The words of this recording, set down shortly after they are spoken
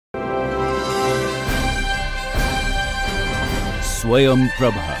Swayam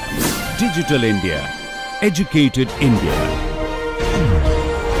Prabha. Digital India. Educated India.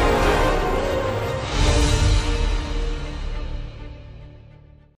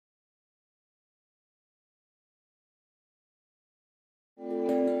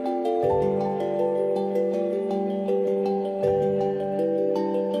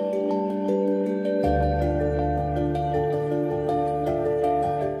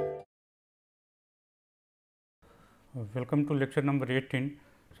 Welcome to lecture number 18.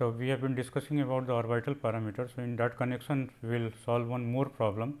 So, we have been discussing about the orbital parameters. So, in that connection we will solve one more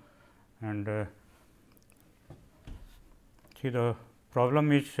problem, and see the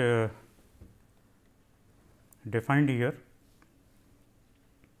problem is defined here.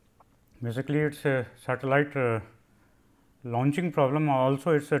 Basically, it is a satellite launching problem,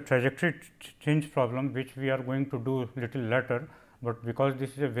 also it is a trajectory change problem, which we are going to do little later, but because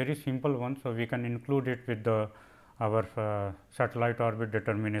this is a very simple one. So, we can include it with the our satellite orbit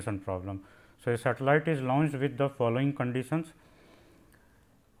determination problem. So, a satellite is launched with the following conditions.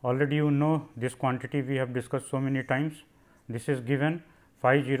 Already you know this quantity we have discussed so many times. This is given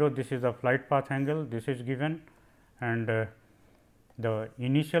phi 0, this is the flight path angle, this is given, and the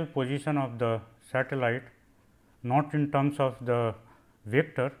initial position of the satellite, not in terms of the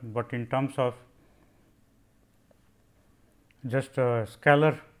vector, but in terms of just a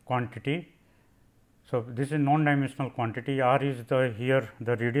scalar quantity. So, this is non-dimensional quantity. R is the here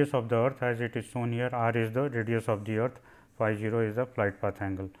the radius of the earth, as it is shown here. R is the radius of the earth, phi 0 is the flight path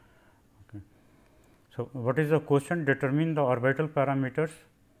angle. Okay. So, what is the question? Determine the orbital parameters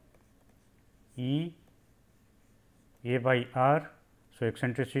E, A by R. So,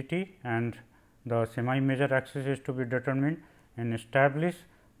 eccentricity and the semi major axis is to be determined, and establish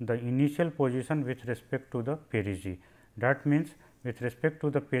the initial position with respect to the perigee. That means, with respect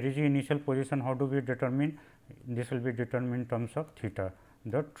to the perigee initial position, how do we determine? This will be determined in terms of theta,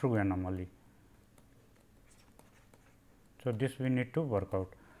 the true anomaly. So, this we need to work out,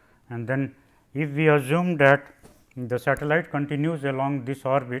 and then if we assume that the satellite continues along this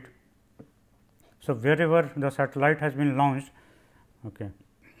orbit. So, wherever the satellite has been launched, okay.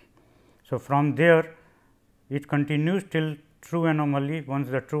 So, from there it continues till true anomaly. Once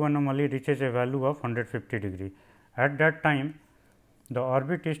the true anomaly reaches a value of 150 degree, at that time the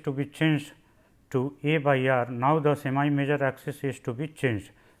orbit is to be changed to A by R. Now, the semi major axis is to be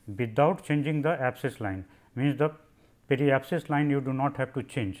changed without changing the abscess line, means the peri-abscess line you do not have to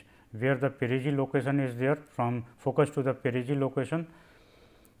change, where the perigee location is there, from focus to the perigee location.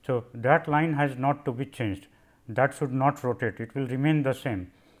 So, that line has not to be changed, that should not rotate, it will remain the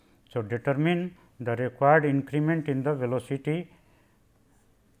same. So, determine the required increment in the velocity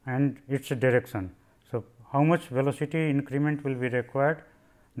and its direction. So, how much velocity increment will be required?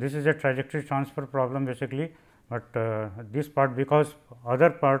 This is a trajectory transfer problem basically, but this part, because other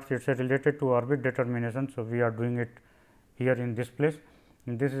parts it is related to orbit determination. So, we are doing it here in this place,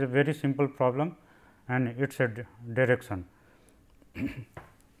 and this is a very simple problem, and it is a direction.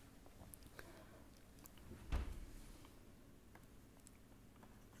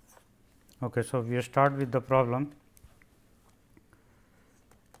 Okay, so, we start with the problem.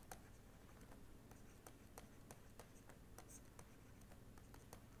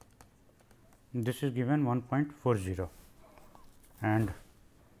 This is given 1.40 and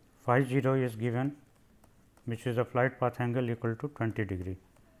phi 0 is given, which is a flight path angle equal to 20 degree,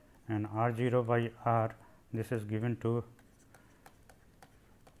 and R 0 by R, this is given to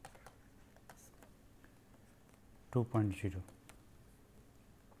 2.0.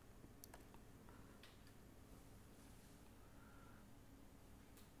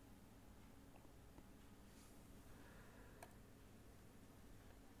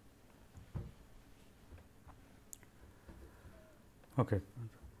 Okay.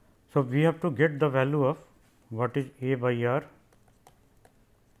 So, we have to get the value of what is A by R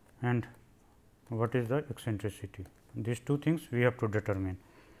and what is the eccentricity. These two things we have to determine.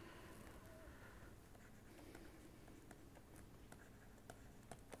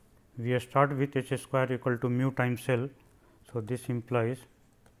 We start with h square equal to mu times L. So, this implies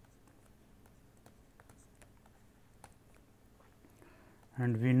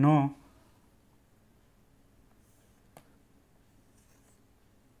and we know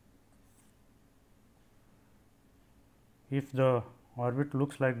if the orbit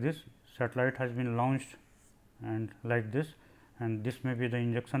looks like this, satellite has been launched and like this, and this may be the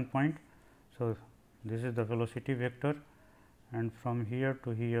injection point. So, this is the velocity vector, and from here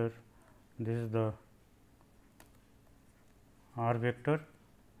to here this is the r vector,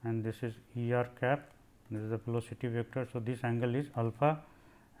 and this is E r cap, this is the velocity vector. So, this angle is alpha,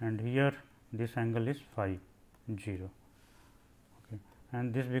 and here this angle is phi 0.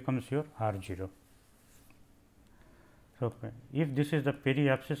 and this becomes your r 0. So, if this is the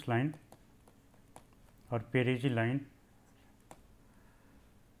periapsis line or perigee line,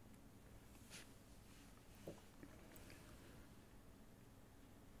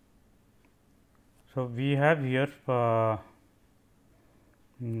 so we have here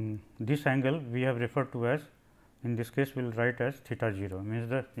this angle we have referred to as, in this case we will write as theta 0, means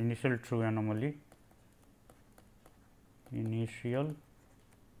the initial true anomaly, initial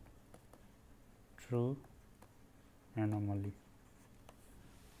true anomaly.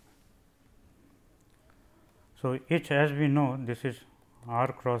 So, H, as we know, this is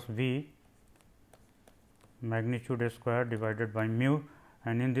r cross v magnitude square divided by mu,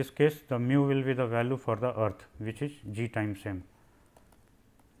 and in this case the mu will be the value for the earth, which is g times m,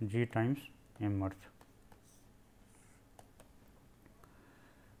 g times m earth.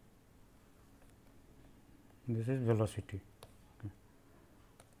 This is velocity. Okay.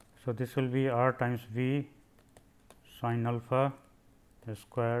 So, this will be r times v sin alpha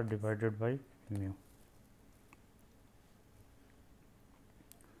square divided by mu.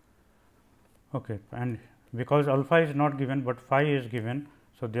 Okay. And because alpha is not given, but phi is given.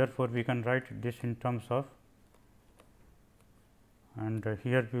 So, therefore, we can write this in terms of, and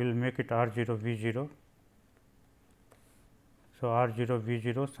here we will make it r 0 v 0. So, r 0 v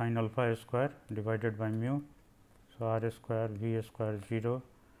 0 sin alpha square divided by mu. So, r square v square 0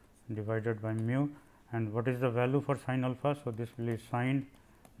 divided by mu, and what is the value for sin alpha? So, this will be sin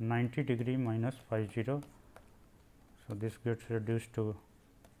 90 degree minus phi 0. So, this gets reduced to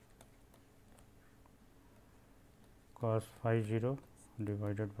cos phi 0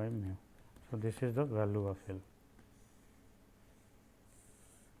 divided by mu. So, this is the value of L.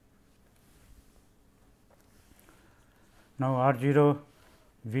 Now, r 0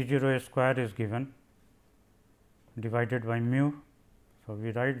 v 0 square is given divided by mu. So,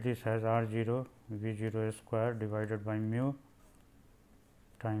 we write this as r 0 v 0 square divided by mu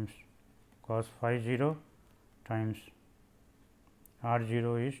times cos phi 0 times r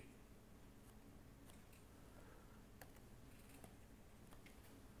 0 is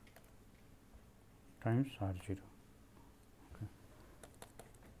times r 0. Okay.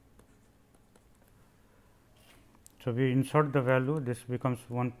 So, we insert the value, this becomes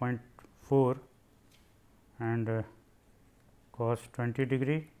 1.4 and cos 20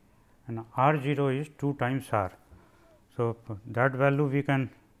 degree, and r 0 is 2 times r. So, that value we can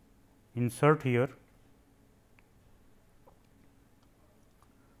insert here.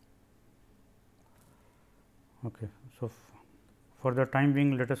 Okay. So, for the time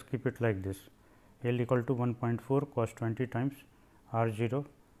being, let us keep it like this, L equal to 1.4 cos 20 times r 0.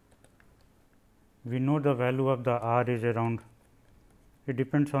 We know the value of the r is around, it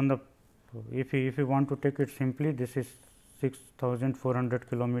depends on the, if you want to take it simply, this is 6,400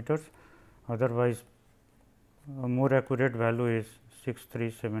 kilometers, otherwise a more accurate value is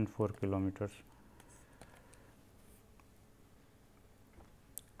 6,374 kilometers.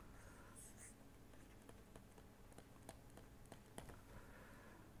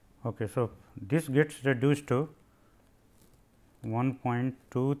 Okay, so, this gets reduced to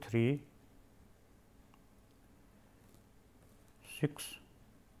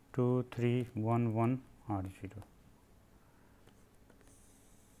 1.2362311 r 0.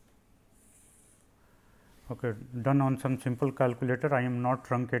 Okay, done on some simple calculator. I am not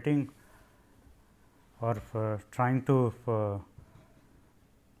truncating or trying to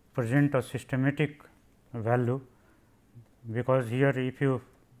present a systematic value, because here if you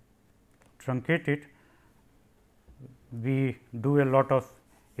truncate it, we do a lot of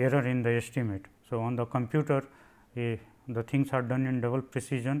error in the estimate. So, on the computer the things are done in double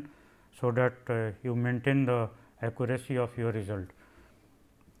precision, so that you maintain the accuracy of your result.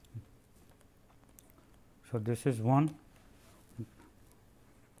 So, this is one.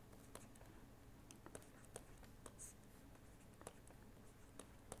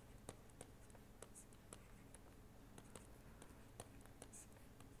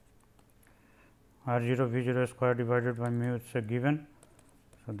 R 0 V 0 square divided by mu is a given.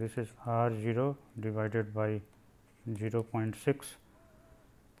 So, this is R 0 divided by 0.6.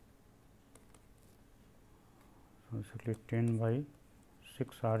 So, basically 10 by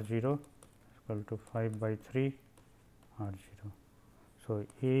 6 R 0 equal to 5 by 3 R 0. So,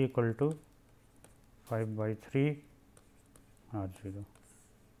 A equal to 5 by 3 R 0.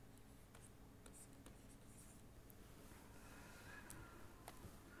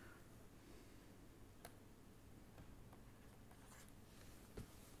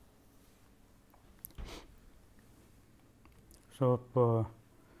 So,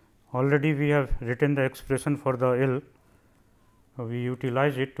 already we have written the expression for the L. we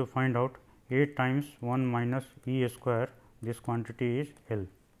utilize it to find out A times 1 minus E square, this quantity is L.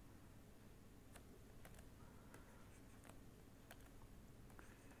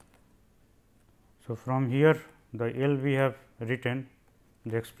 So, from here the L we have written,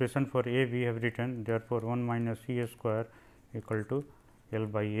 the expression for A we have written, therefore, 1 minus E square equal to L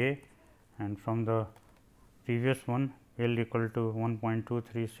by A, and from the previous one L equal to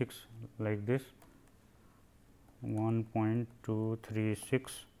 1.236 like this,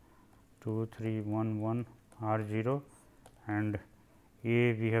 1.2362311 R 0, and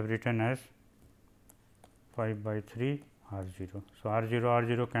A we have written as 5 by 3 R 0. So, R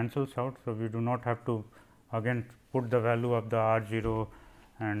 0 cancels out. So, we do not have to again put the value of the R 0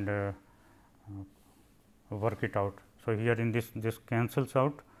 and work it out. So, here in this cancels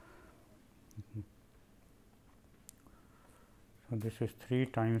out. So, this is 3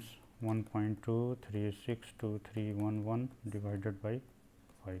 times 1.2362311 divided by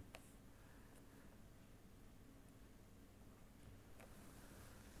 5.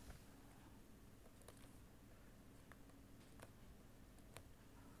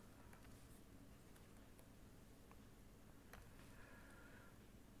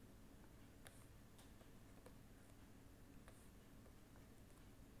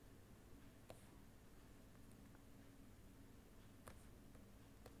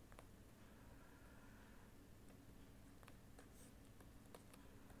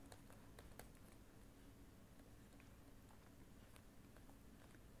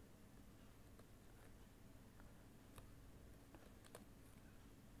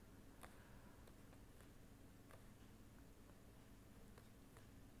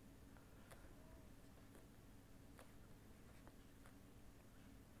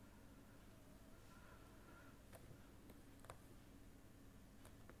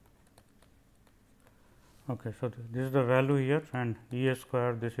 Okay, so, this is the value here, and E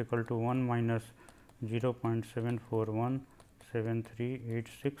square this equal to 1 minus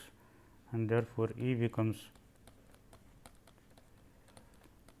 0.74173866, and therefore, E becomes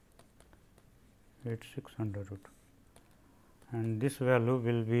 86 under root, and this value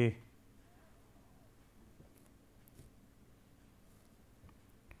will be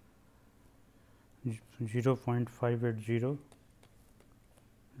 0.580,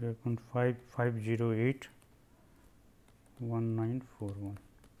 0.5508 1941.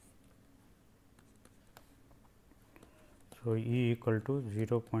 So, E equal to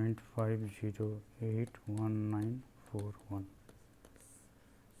 0.5081941,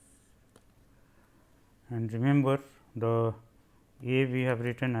 and remember the A we have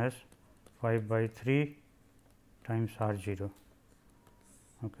written as 5 by 3 times R 0.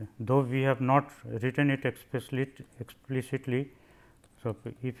 Okay. Though we have not written it explicitly. So,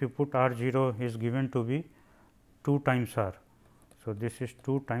 if you put R 0 is given to be 2 times R. So, this is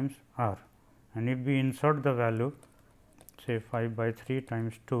 2 times R, and if we insert the value, say 5 by 3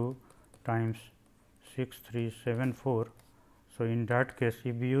 times 2 times 6374. So, in that case,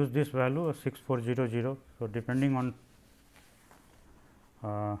 if we use this value of 6400, so depending on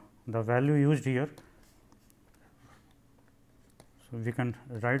the value used here, so we can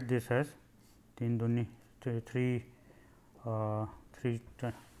write this as 3 duni 3 this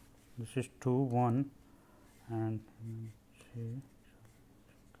is 2 1 and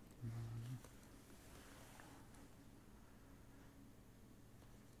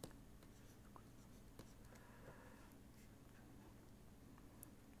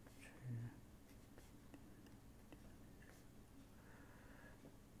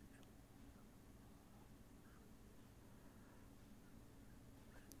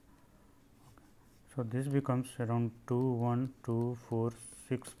so this becomes around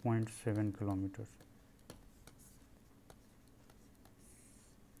 21246.7 kilometers.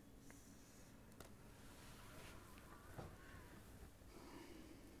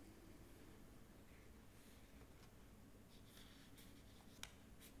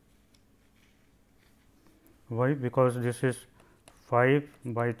 Why? Because this is 5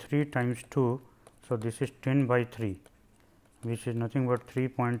 by 3 times 2. So, this is 10 by 3, which is nothing but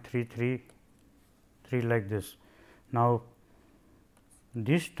 3.333 like this. Now,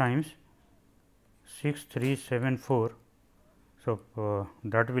 this times 6374. So,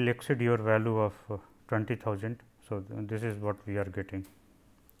 that will exceed your value of 20,000. So, this is what we are getting.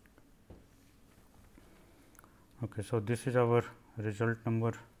 Okay, so, this is our result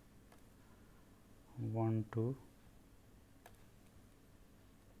number 1, 2,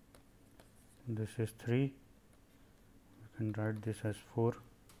 this is 3, we can write this as 4, 4.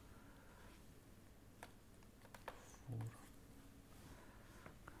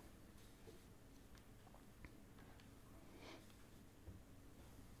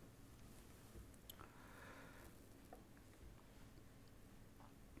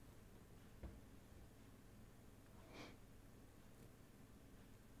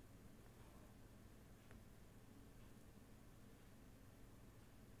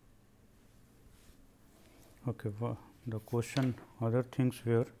 Okay, the question other things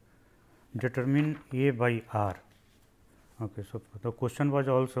were determine A by R. Okay, so the question was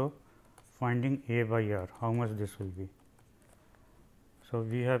also finding A by R, how much this will be. So,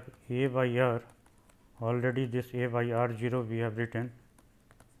 we have A by R, already this A by R 0 we have written.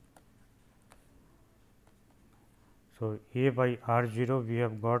 So, A by R 0 we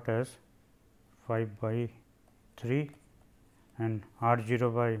have got as 5 by 3 and R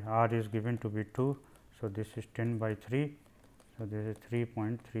 0 by R is given to be 2. So, this is 10 by 3. So, this is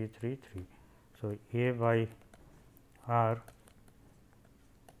 3.333. So, A by R.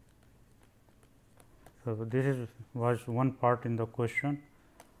 So, this was one part in the question.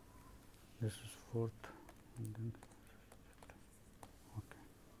 This is fourth. And then okay.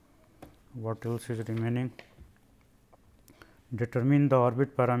 What else is remaining? Determine the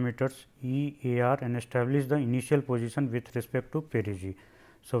orbit parameters E, A, R and establish the initial position with respect to perigee.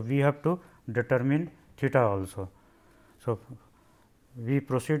 So, we have to determine theta also. So, we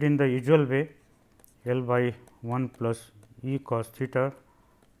proceed in the usual way, L by 1 plus E cos theta,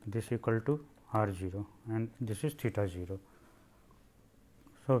 this equal to R 0 and this is theta 0.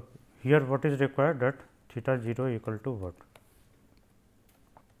 So, here what is required, that theta 0 equal to what?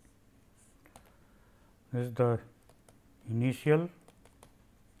 This is the initial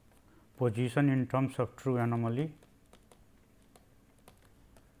position in terms of true anomaly,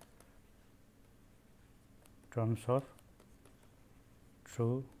 terms of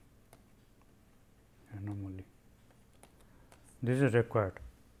true anomaly. This is required.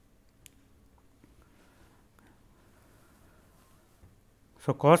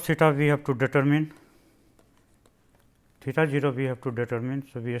 So, cos theta we have to determine, theta 0 we have to determine.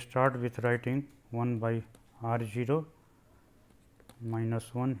 So, we start with writing 1 by R 0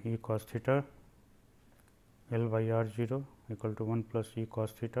 minus 1 E cos theta, L by R 0 equal to 1 plus E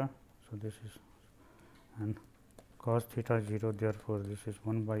cos theta. So, this is and cos theta 0, therefore, this is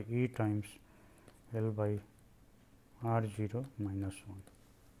 1 by E times L by R 0 minus 1.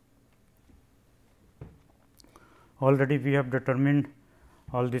 Already we have determined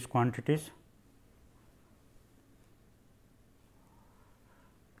all these quantities.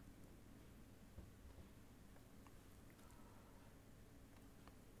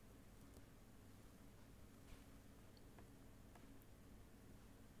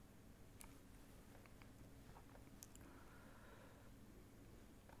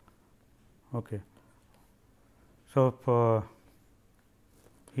 Okay. So,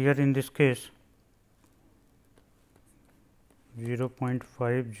 here in this case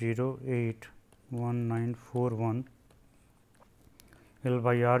 0.5081941 L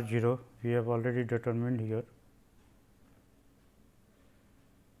by R 0 we have already determined here.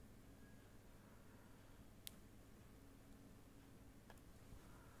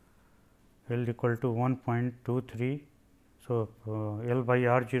 L equal to 1.23. So, L by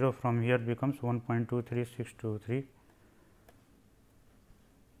R 0 from here becomes 1.23623,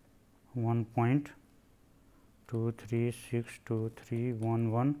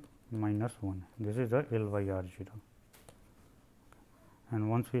 1.2362311 minus 1. This is the L by R 0.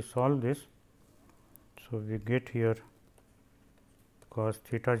 And once we solve this, so we get here cos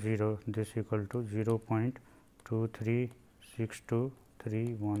theta 0, this equal to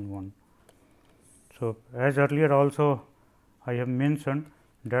 0.2362311. So, as earlier also I have mentioned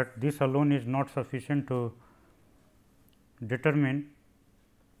that this alone is not sufficient to determine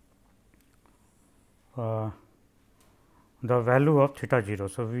the value of theta 0.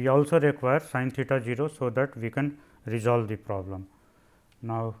 So, we also require sin theta 0, so that we can resolve the problem.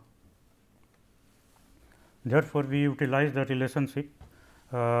 Now, therefore, we utilize the relationship.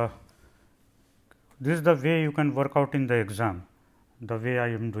 This is the way you can work out in the exam, the way I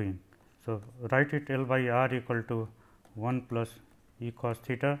am doing. So, write it L by R equal to 1 plus E cos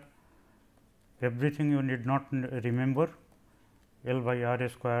theta, everything you need not remember, L by R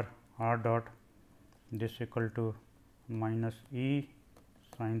square R dot, this equal to minus E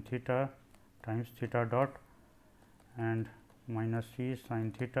sin theta times theta dot and minus E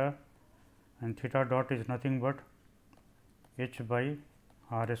sin theta, and theta dot is nothing but H by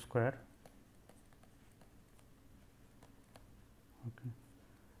R square. Okay.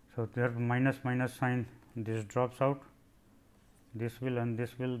 So, there minus minus sign, this drops out, this will and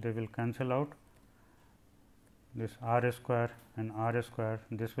this will, they will cancel out, this R square and R square,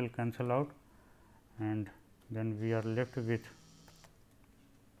 this will cancel out, and then we are left with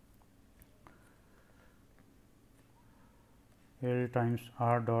L times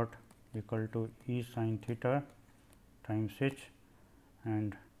R dot equal to E sin theta times H,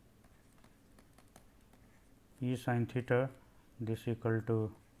 and E sin theta, this equal to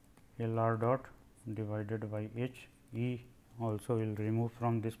L R dot divided by h. E also will remove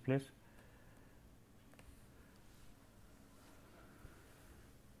from this place.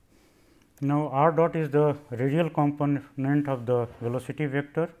 Now, r dot is the radial component of the velocity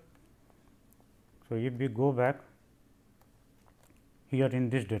vector. So, if we go back here in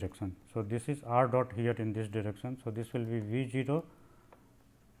this direction. So, this is r dot here in this direction. So, this will be V 0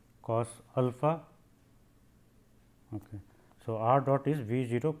 cos alpha. Okay. So, r dot is V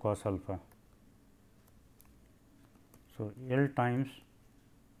 0 cos alpha. So, L times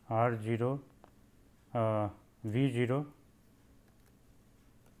r 0 V 0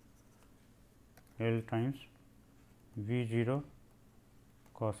 L times V 0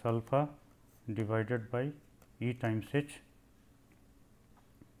 cos alpha divided by E times h.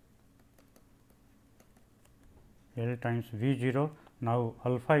 L times V 0. Now,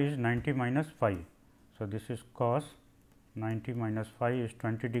 alpha is 90 minus phi. So, this is cos 90 minus phi is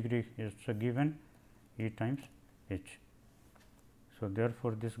 20 degree is given E times h. So,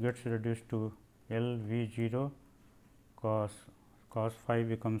 therefore, this gets reduced to L V 0 cos phi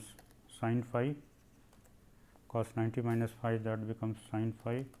becomes sin phi, cos 90 minus phi, that becomes sin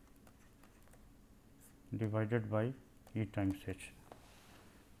phi divided by E times h.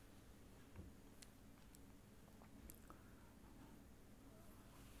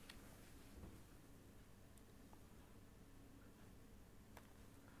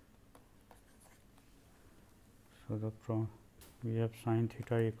 So, we have sin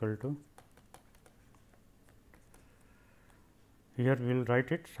theta equal to, here we will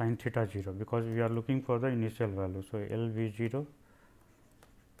write it sin theta 0, because we are looking for the initial value. So, L V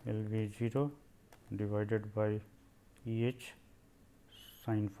 0 divided by E h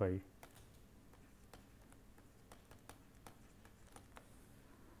sin phi.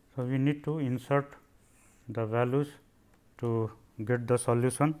 So, we need to insert the values to get the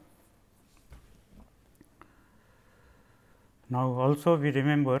solution. Now, also we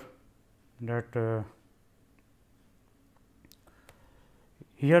remember that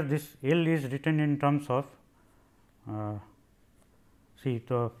here this L is written in terms of see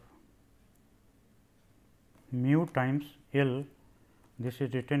the mu times L, this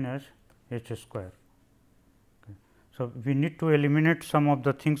is written as h square. Okay. So, we need to eliminate some of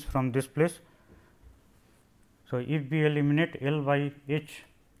the things from this place. So, if we eliminate L by h,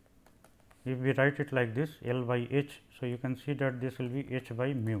 if we write it like this L by h, so you can see that this will be h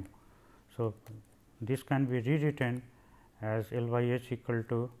by mu. So, this can be rewritten as L by h equal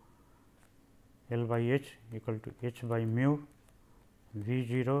to h by mu V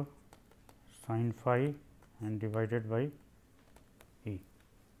 0 sin phi and divided by E.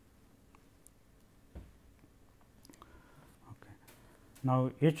 Okay.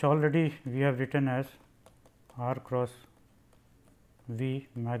 Now, h already we have written as r cross V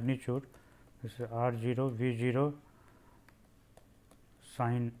magnitude, this is r 0 V 0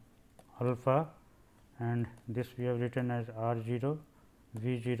 sin alpha, and this we have written as r 0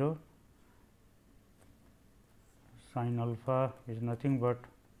 V 0 sin alpha is nothing but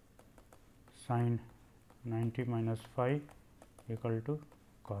sin 90 minus phi equal to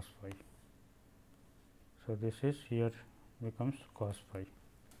cos phi. So, this is here becomes cos phi.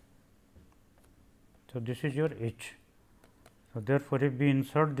 So, this is your h. So, therefore, if we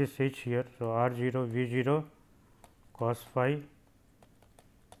insert this h here, so r 0 V 0 cos phi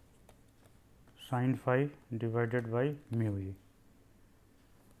sin phi divided by mu e,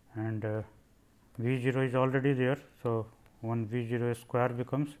 and V 0 is already there. So, 1 V 0 square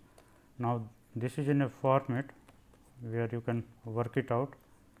becomes, now this is in a format where you can work it out,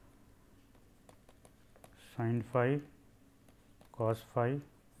 sin phi cos phi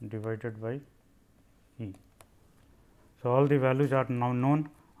divided by E. So, all the values are now known,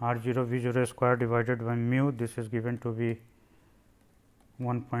 r 0 V 0 square divided by mu, this is given to be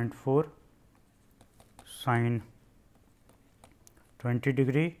 1.4 sin 20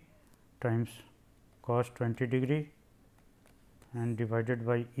 degree times cos 20 degree and divided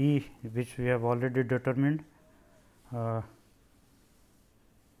by E, which we have already determined.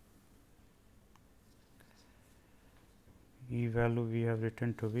 E value we have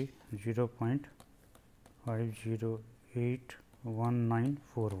written to be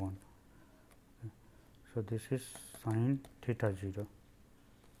 0.5081941. So, this is sin theta 0.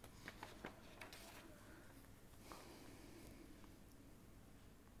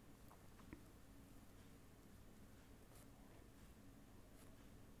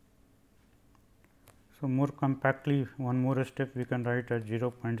 So, more compactly, one more step we can write as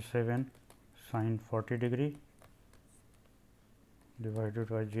 0.7 sin 40 degree divided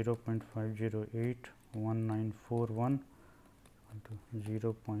by 0.5081941 into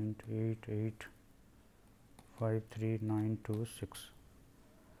 0.88 53926.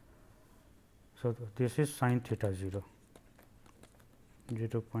 So, this is sin theta 0,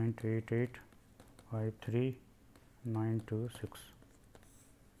 0.8853,926.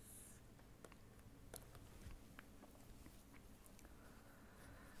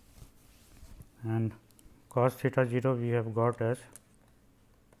 And cos theta 0 we have got as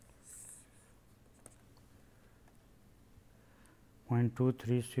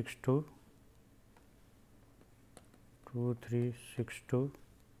 0.2362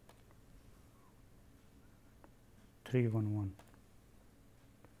 311.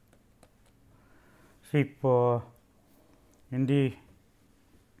 See, in the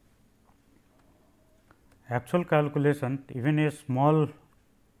actual calculation, even a small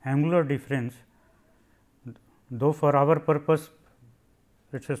angular difference, though for our purpose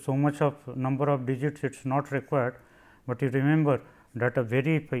it is so much of number of digits, it is not required, but you remember that a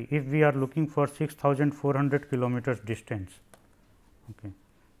very, if we are looking for 6400 kilometers distance, okay,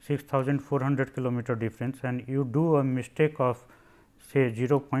 6400 kilometer difference, and you do a mistake of say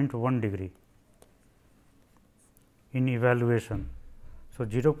 0.1 degree in evaluation. So,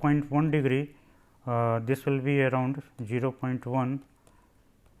 0.1 degree, this will be around 0.1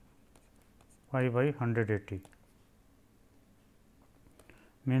 pi by 180,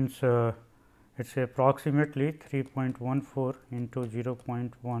 means it is approximately 3.14 into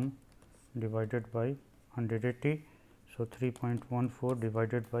 0.1 divided by 180. So, 3.14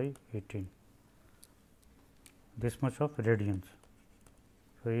 divided by 18, this much of radians.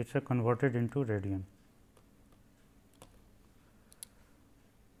 So, it is converted into radian.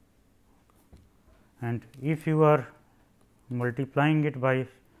 And if you are multiplying it by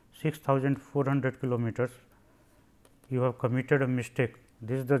 6400 kilometers, you have committed a mistake.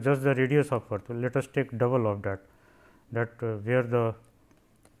 This is just the radius of Earth. Let us take double of that, where the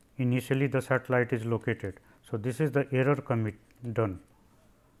initially the satellite is located. So, this is the error done.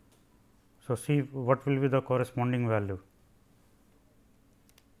 So, see what will be the corresponding value.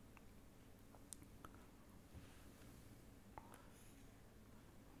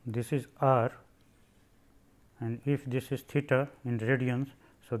 This is r, and if this is theta in radians,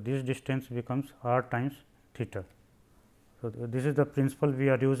 so this distance becomes r times theta. So, this is the principle we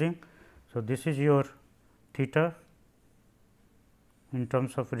are using. So, this is your theta in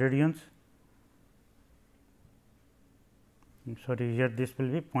terms of radians. Sorry, here this will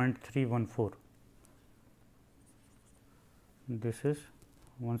be 0.314. This is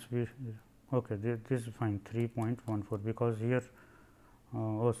once we okay, this is fine 3.14, because here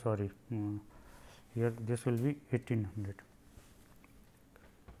oh sorry, here this will be 1800.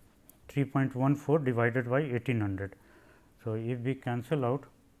 3.14 divided by 1800. So, if we cancel out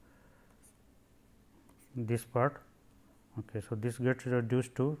this part, okay, so this gets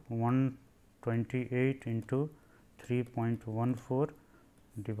reduced to 128 into 3.14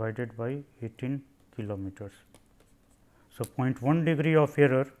 divided by 18 kilometers. So, 0.1 degree of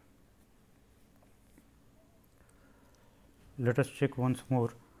error. Let us check once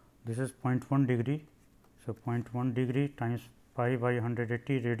more. This is 0.1 degree. So, 0.1 degree times pi by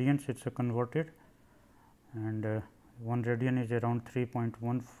 180 radians, it is converted, and 1 radian is around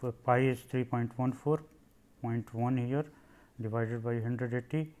 3.1, pi is 3.14, 0.1 here divided by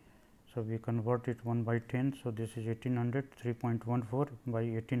 180. So, we convert it 1 by 10. So, this is 1800, 3.14 by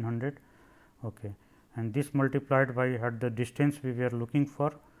 1800, okay. And this multiplied by at the distance we were looking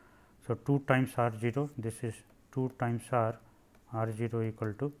for. So, 2 times r 0, this is 2 times r 0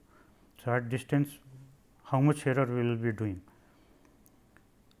 equal to. So, at distance how much error we will be doing.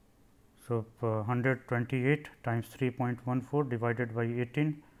 So, 128 times 3.14 divided by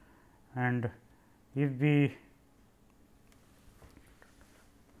 18, and if we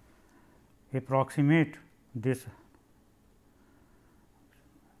approximate this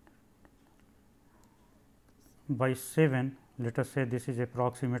by 7, let us say this is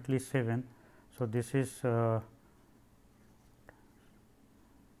approximately 7. So, this is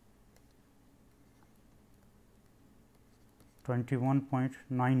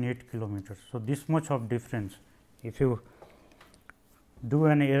 21.98 kilometers. So, this much of difference, if you do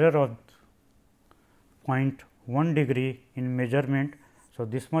an error of 0.1 degree in measurement, so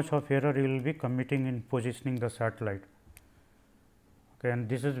this much of error you will be committing in positioning the satellite, okay, and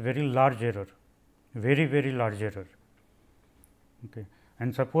this is very large error, very large error. Okay.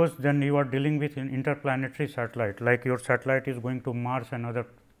 And suppose then you are dealing with an interplanetary satellite, like your satellite is going to Mars and other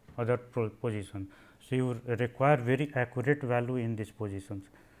position. So, you require very accurate value in these positions.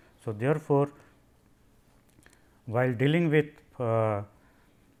 So, therefore, while dealing with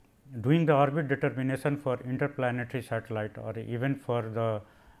doing the orbit determination for interplanetary satellite or even for the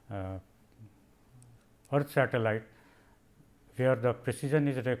Earth satellite, where the precision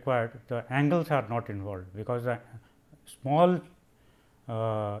is required, the angles are not involved, because the small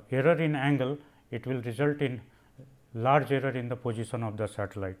error in angle, it will result in large error in the position of the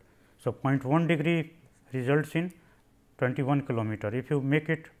satellite. So, 0.1 degree results in 21 kilometer. If you make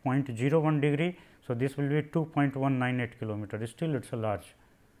it 0.01 degree, so this will be 2.198 kilometer. Still, it is a large.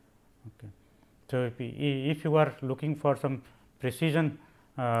 Okay. So, if you are looking for some precision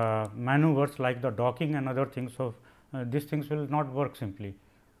maneuvers like the docking and other things, so these things will not work simply.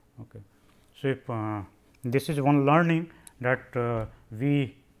 Okay. So, if this is one learning, that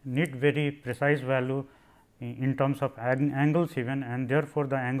we need very precise value in terms of angles even, and therefore,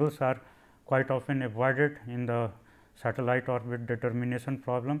 the angles are quite often avoided in the satellite orbit determination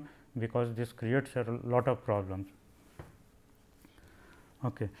problem, because this creates a lot of problems.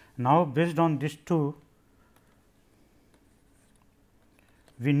 Okay. Now, based on these two,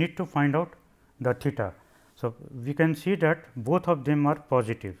 we need to find out the theta. So, we can see that both of them are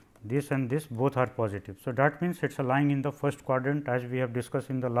positive, this and this both are positive. So, that means it is lying in the first quadrant, as we have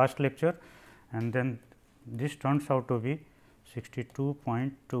discussed in the last lecture, and then this turns out to be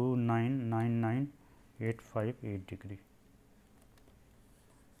 62.2999858 degree.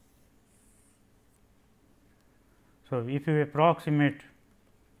 So, if you approximate,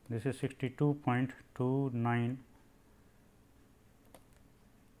 this is 62.29,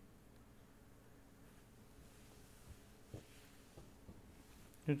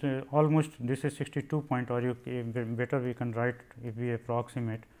 almost this is 62 point, or you better we can write, if we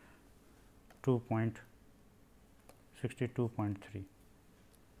approximate 2.62.3,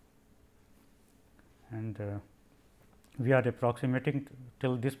 and we are approximating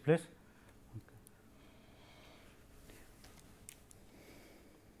till this place. Okay.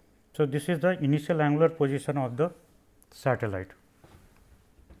 So, this is the initial angular position of the satellite.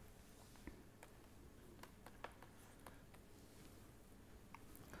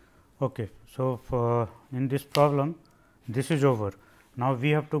 Okay. So, in this problem, this is over. Now,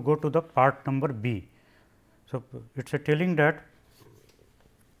 we have to go to the part number B. So, it is telling that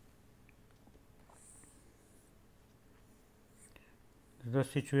the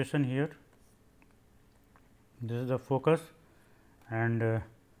situation here, this is the focus, and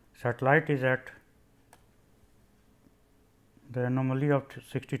satellite is at the anomaly of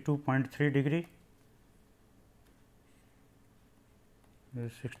 62.3 degree,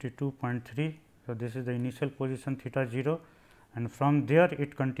 this is 62.3. So, this is the initial position theta 0, and from there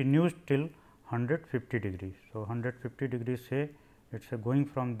it continues till 150 degrees. So, 150 degrees, say it is going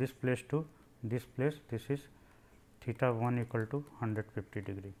from this place to this place, this is theta 1 equal to 150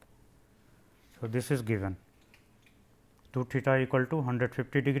 degree. So, this is given 2 theta equal to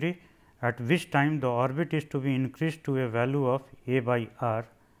 150 degree, at which time the orbit is to be increased to a value of a by r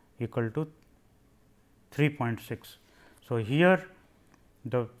equal to 3.6. So, here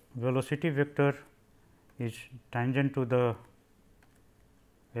the velocity vector is tangent to the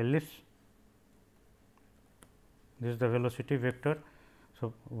ellipse, this is the velocity vector.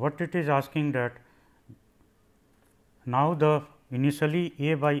 So, what it is asking, that now the initially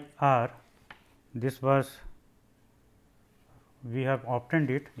a by r, this was, we have obtained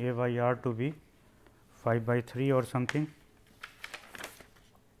it a by r to be 5/3 or something.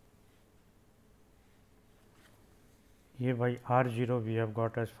 A by r 0 we have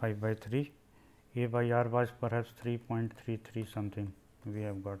got as 5/3, a by r was perhaps 3.33 something we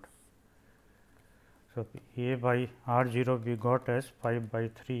have got. So, a by r 0 we got as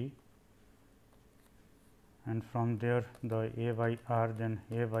 5/3, and from there the a by r, then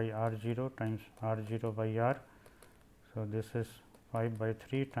a by r 0 times r 0 by r. So, this is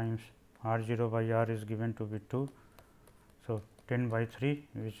 5/3 times r 0 by r is given to be 2. So, 10/3,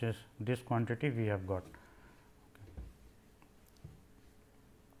 which is this quantity we have got.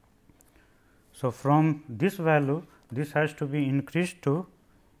 So, from this value, this has to be increased to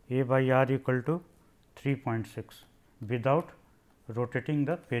a by r equal to 3.6 without rotating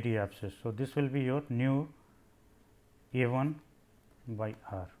the periapsis. So, this will be your new a 1 by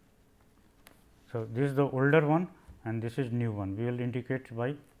r. So, this is the older one and this is new one, we will indicate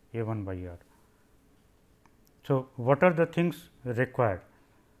by a 1 by r. So, what are the things required?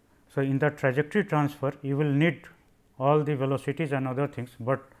 So, in the trajectory transfer you will need all the velocities and other things,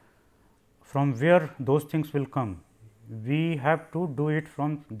 but from where those things will come? We have to do it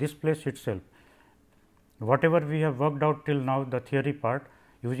from this place itself. Whatever we have worked out till now, the theory part,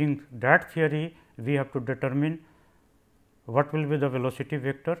 using that theory we have to determine what will be the velocity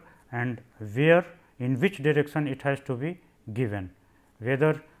vector and where, in which direction it has to be given,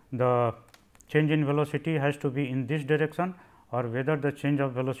 whether the change in velocity has to be in this direction or whether the change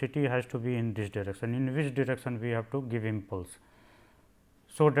of velocity has to be in this direction, in which direction we have to give impulse.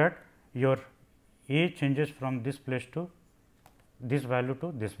 So that your A changes from this place to this value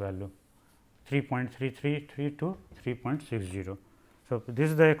to this value 3.333 to 3.60. So, this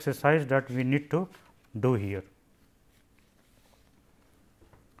is the exercise that we need to do here.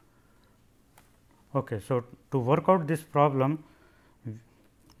 Okay, so, to work out this problem,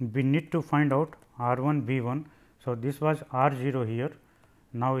 we need to find out r 1 b 1. So, this was r 0 here.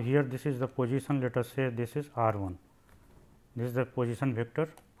 Now, here this is the position, let us say this is r 1, this is the position vector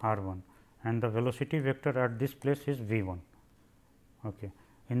r 1, and the velocity vector at this place is v 1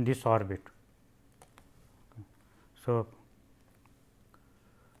 in this orbit. So,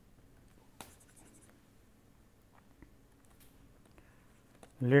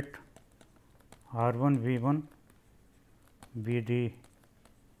 let r 1 v 1 be the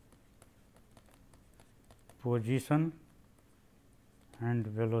position and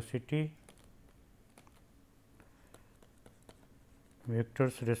velocity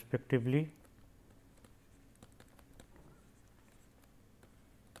vectors respectively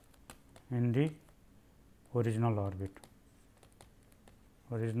in the original orbit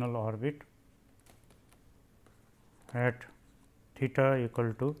at theta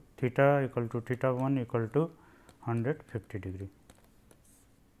equal to theta 1 equal to 150 degree.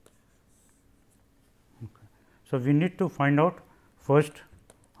 Okay. So, we need to find out first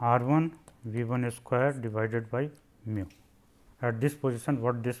r 1 v 1 square divided by mu at this position,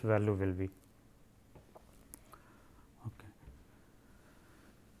 what this value will be. Okay.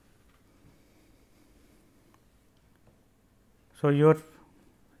 So, your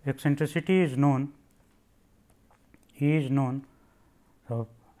eccentricity is known, E is known. So,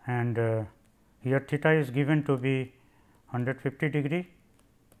 and here theta is given to be 150 degree,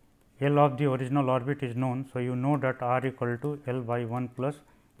 L of the original orbit is known. So, you know that r equal to L by 1 plus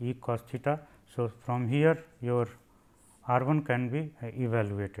E cos theta. So, from here your r 1 can be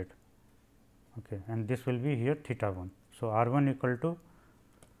evaluated, and this will be here theta 1. So, r 1 equal to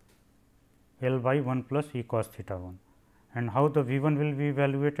L by 1 plus E cos theta 1, and how the V 1 will be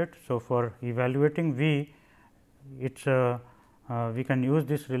evaluated. So, for evaluating V, it's we can use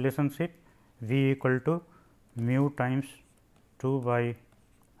this relationship V equal to mu times 2 by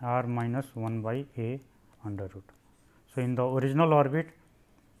r minus 1 by a under root. So, in the original orbit,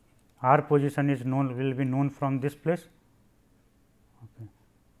 r position is known, will be known from this place,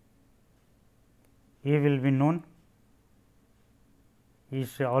 a will be known,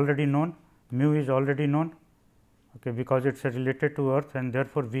 is already known, mu is already known, because it is related to earth, and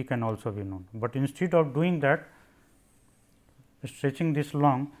therefore, V can also be known. But instead of doing that, stretching this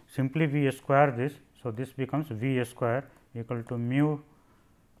long, simply we square this. So, this becomes V square equal to mu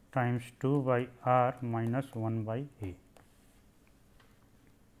times 2 by r minus 1 by a,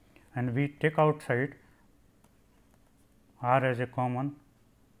 and we take outside r as a common.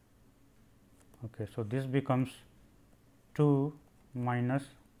 So, this becomes 2 minus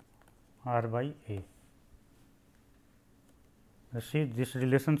r by a. See this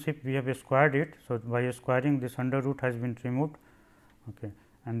relationship, we have squared it. So, by squaring, this under root has been removed,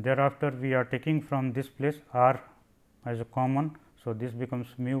 and thereafter we are taking from this place r as a common. So, this becomes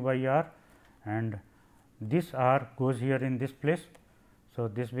mu by r, and this r goes here in this place. So,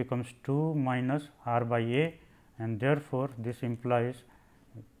 this becomes 2 minus r by a, and therefore, this implies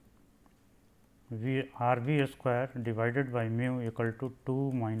V r v square divided by mu equal to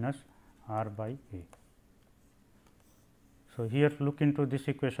 2 minus r by a. So, here look into this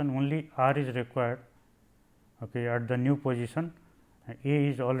equation, only r is required at the new position, a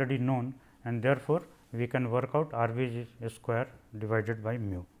is already known, and therefore, we can work out r v square divided by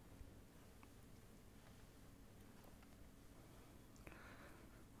mu.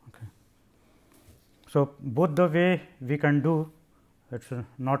 So, both the way we can do, it is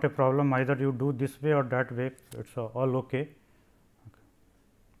not a problem, either you do this way or that way, it is all okay.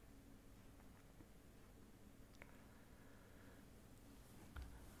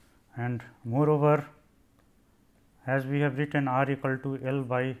 And moreover, as we have written r equal to L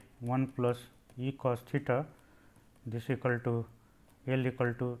by 1 plus E cos theta, this equal to L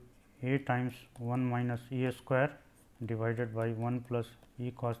equal to a times 1 minus E square divided by 1 plus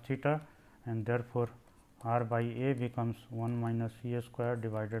E cos theta, and therefore, r by a becomes 1 minus E square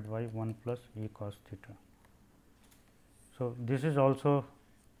divided by 1 plus E cos theta. So, this is also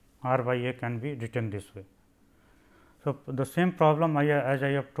r by a can be written this way. So, the same problem as I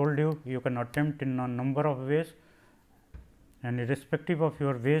have told you, you can attempt in a number of ways, and irrespective of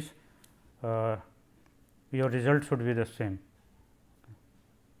your ways, your result should be the same.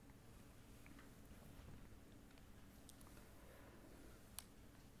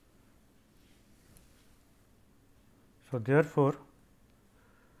 So, therefore,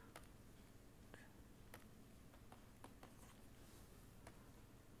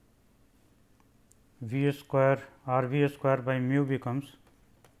 V square R V square by mu becomes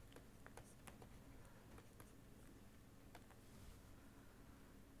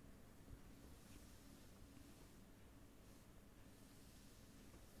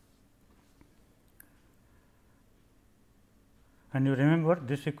and you remember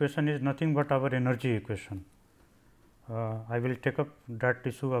this equation is nothing but our energy equation. I will take up that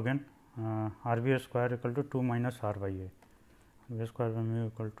issue again. R V square equal to 2 minus R by A, V square by mu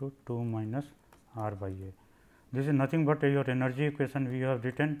equal to 2 minus R by A. This is nothing but your energy equation. We have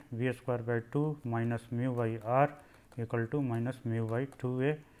written V square by 2 minus mu by R equal to minus mu by 2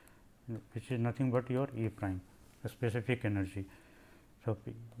 A, which is nothing but your E prime, the specific energy. So,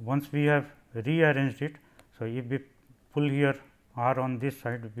 once we have rearranged it, so if we pull here R on this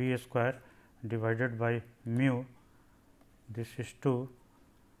side, V square divided by mu, this is 2.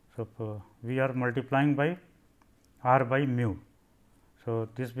 So, we are multiplying by R by mu. So,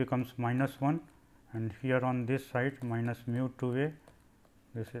 this becomes minus 1 and here on this side minus mu 2 A,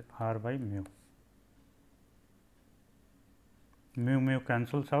 this is R by mu. Mu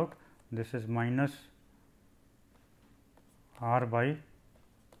cancels out, this is minus R by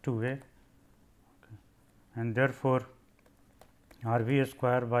 2 A, okay. And therefore, R V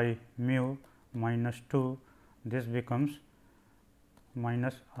square by mu minus 2, this becomes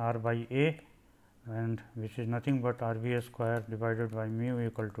minus R by A, and which is nothing but R V square divided by mu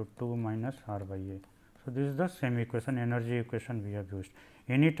equal to 2 minus R by A. So, this is the same equation, energy equation we have used.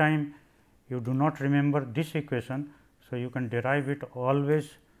 Any time you do not remember this equation, so you can derive it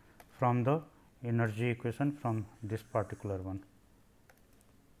always from the energy equation from this particular one.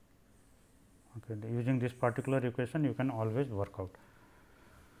 Okay, using this particular equation you can always work out.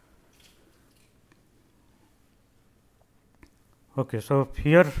 Okay, so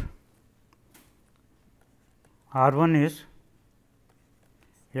here R 1 is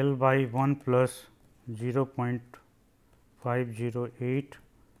L by 1 plus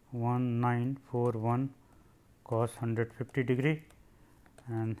 0.5081941 cos 150 degree,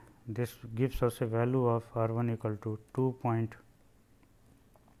 and this gives us a value of R 1 equal to 2 point,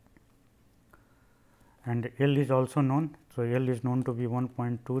 and L is also known. So, L is known to be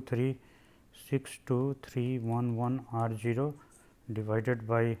 1.2362311 R 0 divided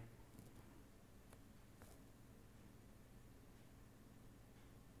by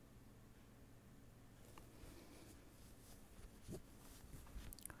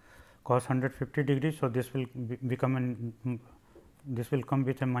cos 150 degrees. So, this will become this will come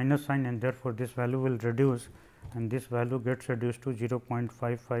with a minus sign, and therefore, this value will reduce, and this value gets reduced to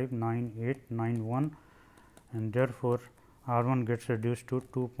 0.559891, and therefore, R 1 gets reduced to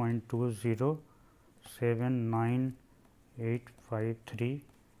 2.2079853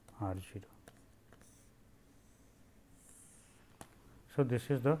 R 0. So,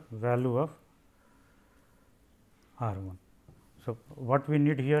 this is the value of R 1. So, what we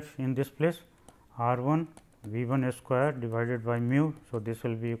need here in this place, R 1 V 1 square divided by mu. So, this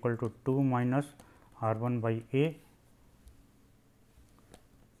will be equal to 2 minus R 1 by A,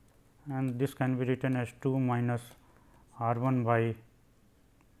 and this can be written as 2 minus R 1 by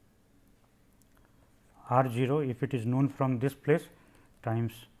R 0 if it is known from this place,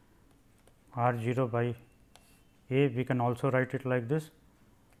 times R 0 by A. We can also write it like this,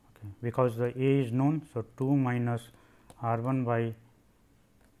 okay, because the A is known. So, 2 minus R 1 by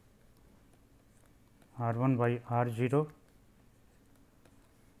R 0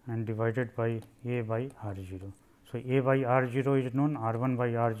 and divided by A by R 0. So, A by R 0 is known, R 1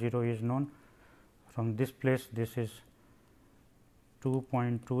 by R 0 is known. From this place, this is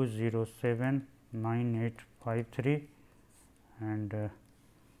 2.2079853, and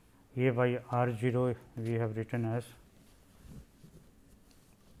A by R 0 we have written as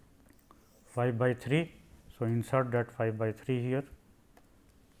 5 by 3. So, insert that 5 by 3 here,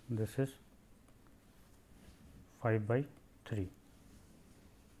 this is 5 by 3.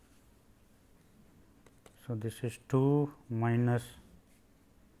 So, this is 2 minus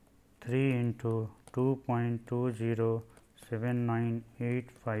 3 into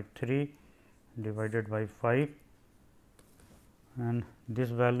 2.2079853 divided by 5, and this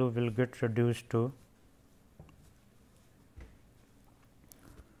value will get reduced to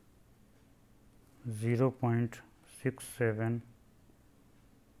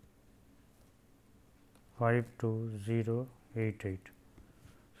 0.675288.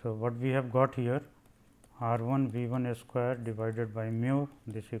 So, what we have got here, R 1 V 1 square divided by mu,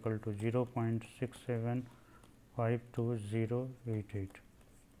 this equal to 0.675288.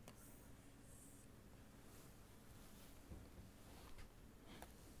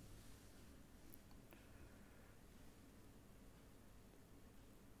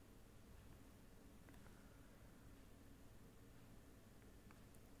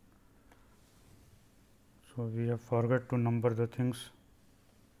 So, we have forgot to number the things.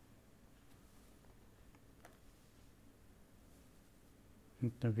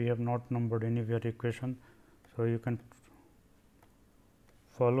 We have not numbered anywhere equation. So, you can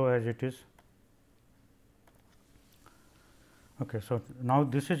follow as it is. Okay, so, now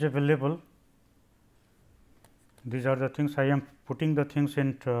this is available. These are the things I am putting the things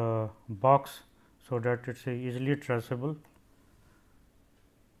in box, so that it is easily traceable.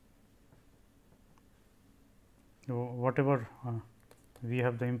 So, whatever we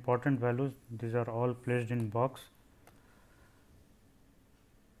have the important values, these are all placed in box.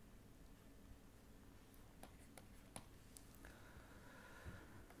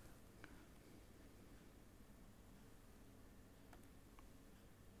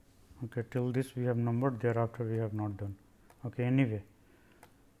 Okay, till this we have numbered, thereafter we have not done. Okay, anyway.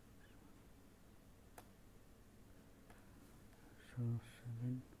 So,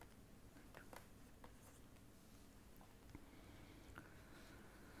 7.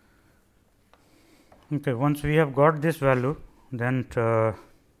 Okay, once we have got this value, then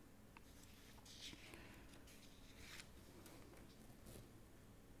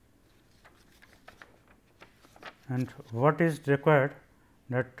and what is required,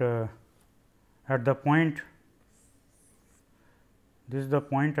 that at the point, this is the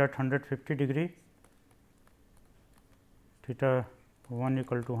point at 150 degree, theta 1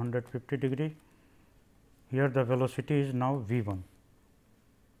 equal to 150 degree. Here the velocity is now v 1.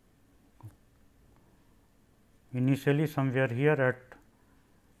 Initially somewhere here at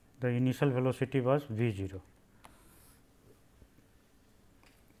the initial velocity was v 0.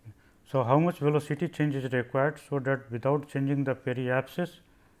 So, how much velocity change is required, so that without changing the periapsis,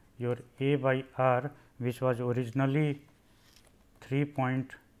 your a by r, which was originally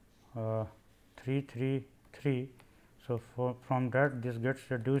 3.333. So, from that this gets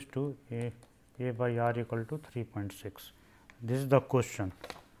reduced to a by r equal to 3.6. This is the question.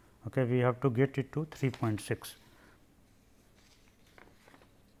 Okay, we have to get it to 3.6.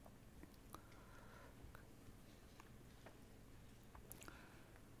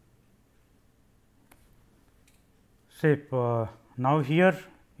 Say now here,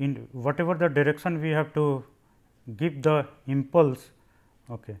 in whatever the direction we have to give the impulse.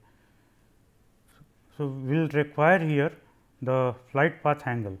 Okay. So, we will require here the flight path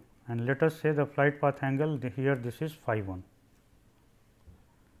angle, and let us say the flight path angle here, this is phi 1.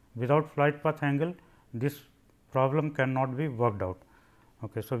 Without flight path angle, this problem cannot be worked out.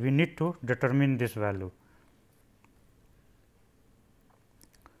 Okay. So, we need to determine this value.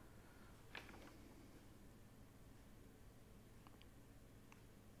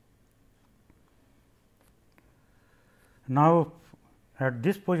 Now, at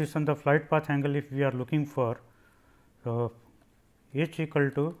this position, the flight path angle, if we are looking for, so h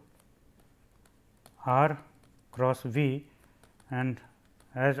equal to r cross v, and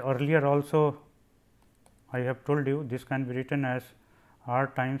as earlier also I have told you, this can be written as r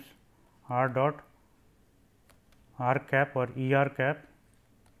times r dot r cap or E r cap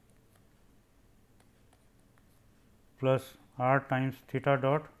plus r times theta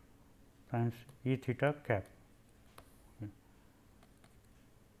dot times E theta cap.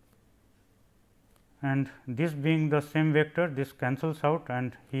 And this being the same vector, this cancels out,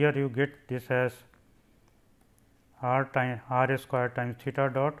 and here you get this as r square times theta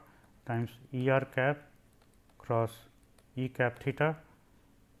dot times E r cap cross E cap theta,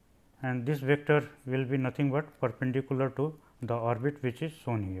 and this vector will be nothing but perpendicular to the orbit which is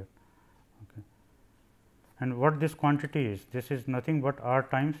shown here. Okay. And what this quantity is? This is nothing but r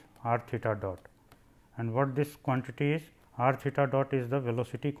times r theta dot, and what this quantity is? R theta dot is the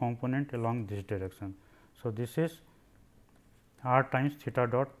velocity component along this direction. So, this is r times theta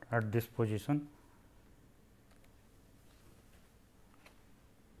dot at this position.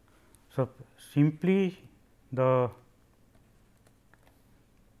 So, simply the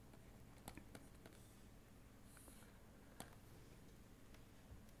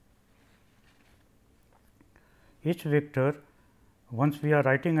each vector, once we are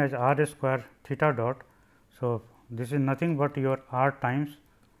writing as r square theta dot. So, this is nothing but your r times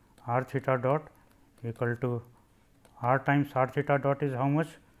r theta dot equal to r times r theta dot is how much?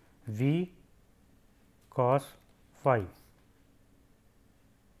 V cos phi.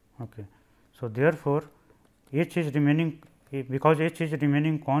 Okay. So, therefore, h is remaining, because h is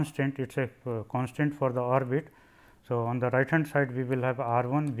remaining constant, it is a constant for the orbit. So, on the right hand side we will have r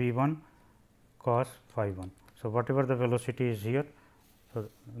 1 v 1 cos phi 1. So, whatever the velocity is here, so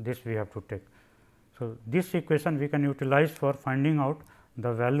this we have to take. So, this equation we can utilize for finding out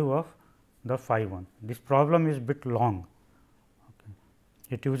the value of the phi 1. This problem is bit long. Okay.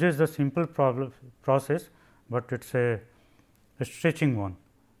 It uses the simple process but it is a stretching one.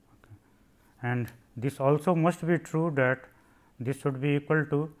 Okay. And this also must be true that this should be equal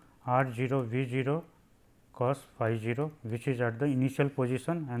to r 0 v 0 cos phi 0, which is at the initial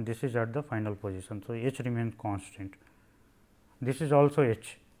position and this is at the final position. So, h remains constant. This is also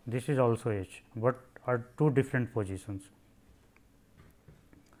h, this is also h, but are two different positions.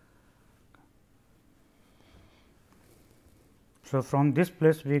 So, from this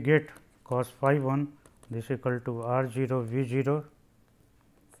place we get cos phi 1 this equal to r 0 v 0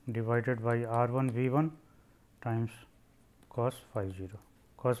 divided by r 1 v 1 times cos phi 0.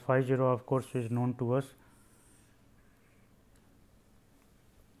 Cos phi 0 of course is known to us.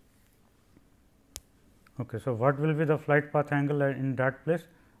 Okay, so, what will be the flight path angle in that place?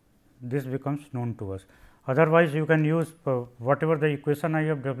 This becomes known to us. Otherwise, you can use whatever the equation I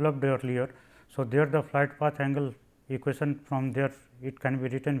have developed earlier. So, there the flight path angle equation from there it can be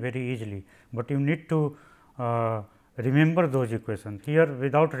written very easily, but you need to remember those equations. Here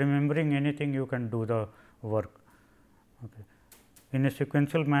without remembering anything you can do the work. Okay. In a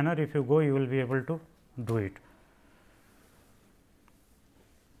sequential manner, if you go you will be able to do it.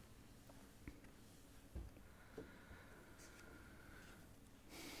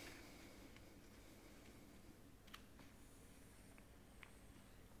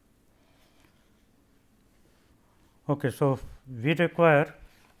 Okay, so, we require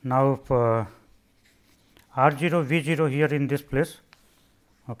now r 0 v 0 here in this place.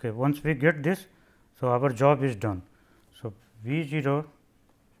 Okay, once we get this, so our job is done. So, v 0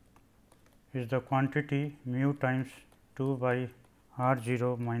 is the quantity mu times 2 by r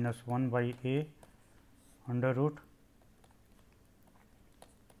 0 minus 1 by a under root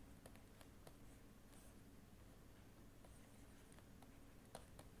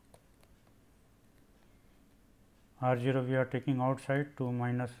r 0 we are taking outside 2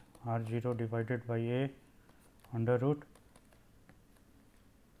 minus r 0 divided by a under root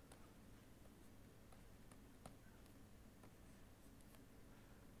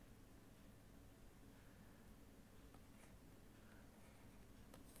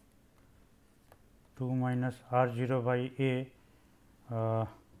minus r 0 by a, r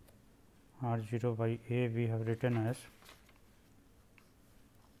 0 by a we have written as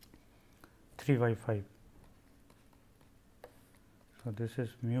 3 by 5. So, this is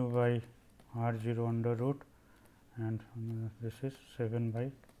mu by r 0 under root and this is 7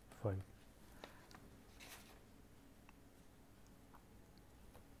 by 5.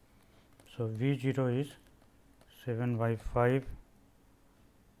 So, v 0 is 7 by 5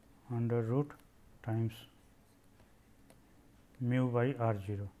 under root times mu by r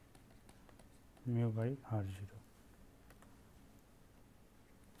 0, mu by r 0.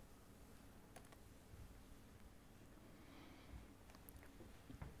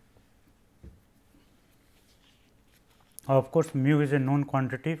 Of course, mu is a known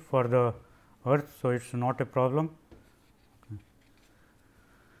quantity for the earth, so it is not a problem.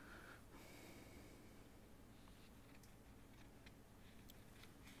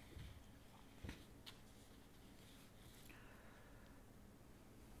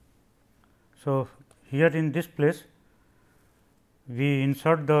 So, here in this place we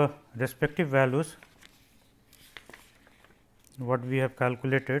insert the respective values what we have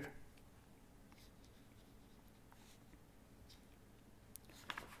calculated.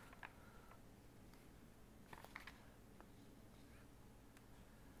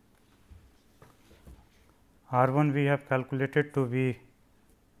 R 1 we have calculated to be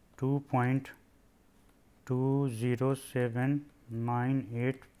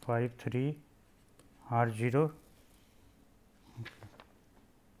 2.207983 R 0.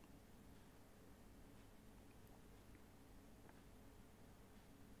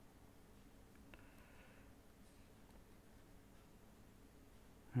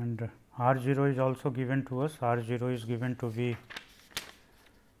 And R 0 is also given to us. R 0 is given to be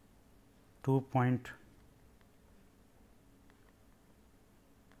 2.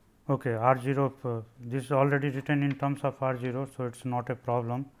 Okay, R 0 this is already written in terms of R 0. So, it is not a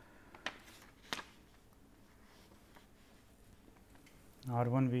problem. R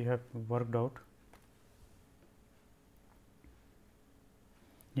 1 we have worked out.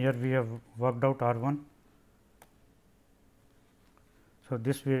 Here we have worked out R 1. So,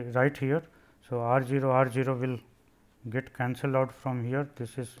 this we write here. So, R 0 will get cancelled out from here.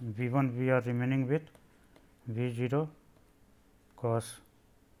 This is V 1 we are remaining with V 0 cos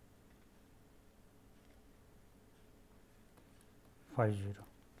phi 0.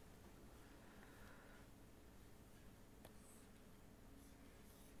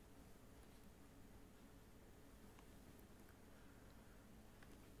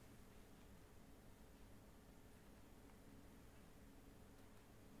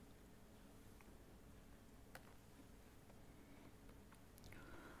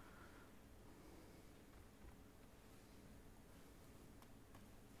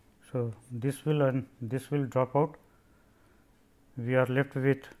 So, this will drop out. We are left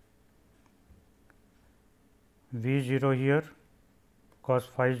with V 0 here, cos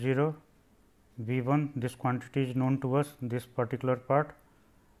phi 0, V 1, this quantity is known to us, this particular part.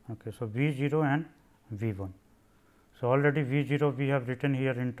 Okay, so, V 0 and V 1. So, already V 0 we have written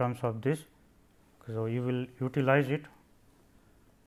here in terms of this. So, you will utilize it